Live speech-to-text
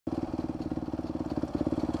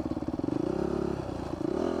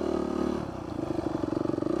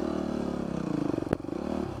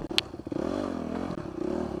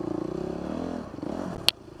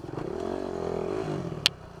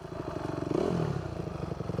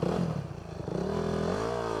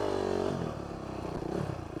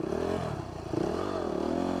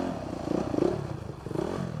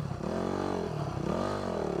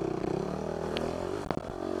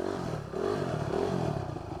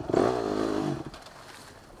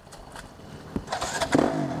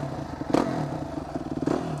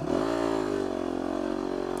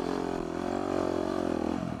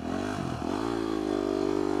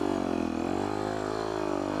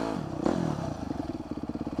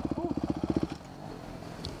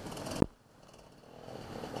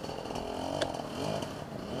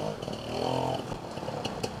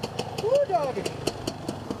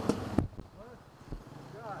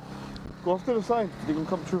Go off to the side. They can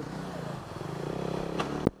come through.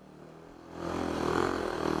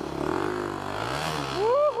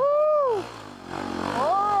 Woohoo!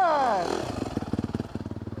 Alright!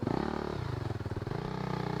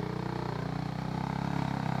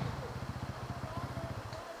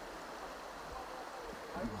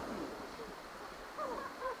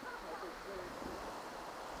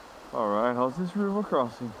 Alright, how's this river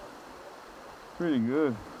crossing? Pretty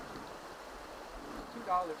good. $2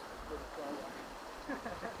 for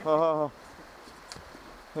Ha.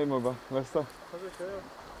 Hey, Morba, basta. I think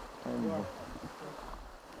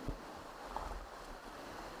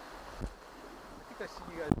I see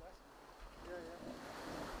you guys last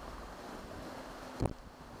week. Yeah.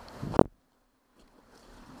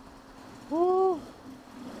 Woo!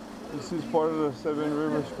 This is part of the Seven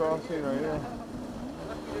Rivers crossing right here.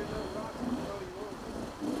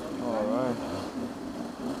 Alright.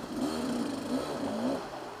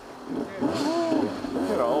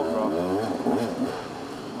 Get out, bro.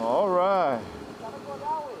 Alright.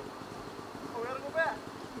 Oh, we gotta go back.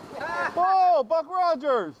 Whoa, Buck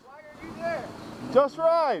Rogers! Why are you there? Just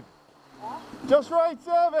right! Huh? Just right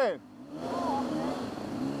 7! Oh,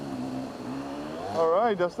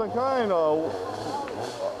 Alright, that's the kind of...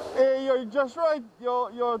 Hey, you're just right.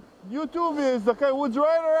 Your YouTube is the kind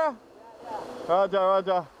Woodsrider, eh? Raja,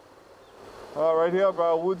 Raja. Right here,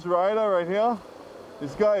 bro. Woodsrider, right here.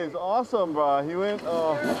 This guy is awesome, bro. He went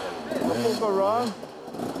a poker run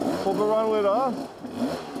with us.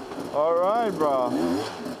 Alright, bro.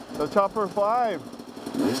 The Chopper 5.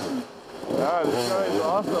 Yeah, this guy is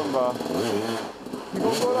awesome, bro. He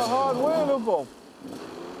gonna go the hard way, look him.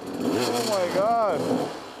 Oh my God.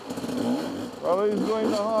 Brother is going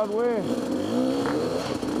the hard way.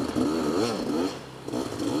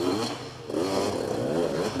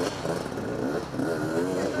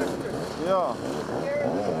 Yeah.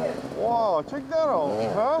 Wow, check that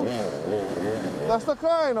out, huh? That's the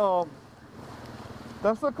kind,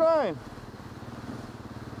 that's the kind.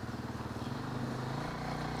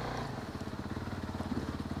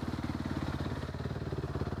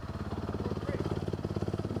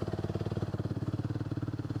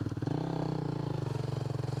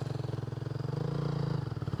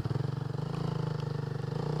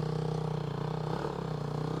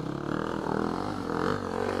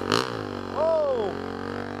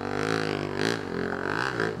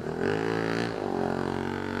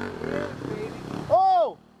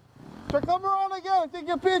 Come around again and take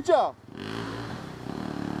your picture.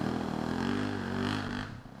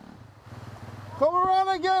 Come around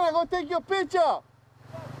again and go take your picture.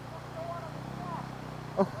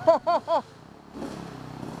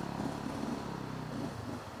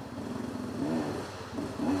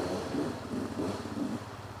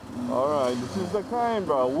 Alright, this is the kind,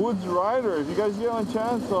 bro. Woodsrider. If you guys get a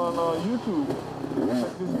chance on YouTube,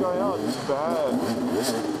 check this guy out. He's bad.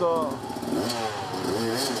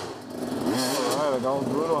 Alright, I got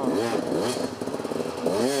one good on.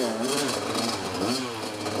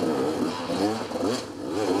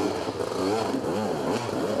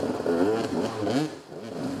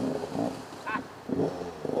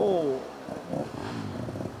 Oh.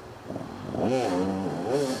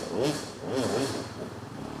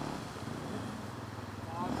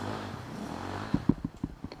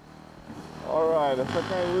 Alright, that's the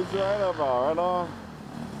kind of Woodsrider about, right on.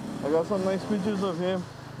 I got some nice pictures of him.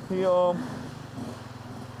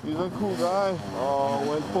 He's a cool guy.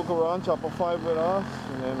 Went poker around, Chopper 5 with us,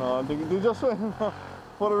 and then they just went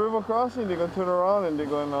for the river crossing. They're gonna turn around and they're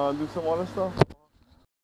gonna do some other stuff.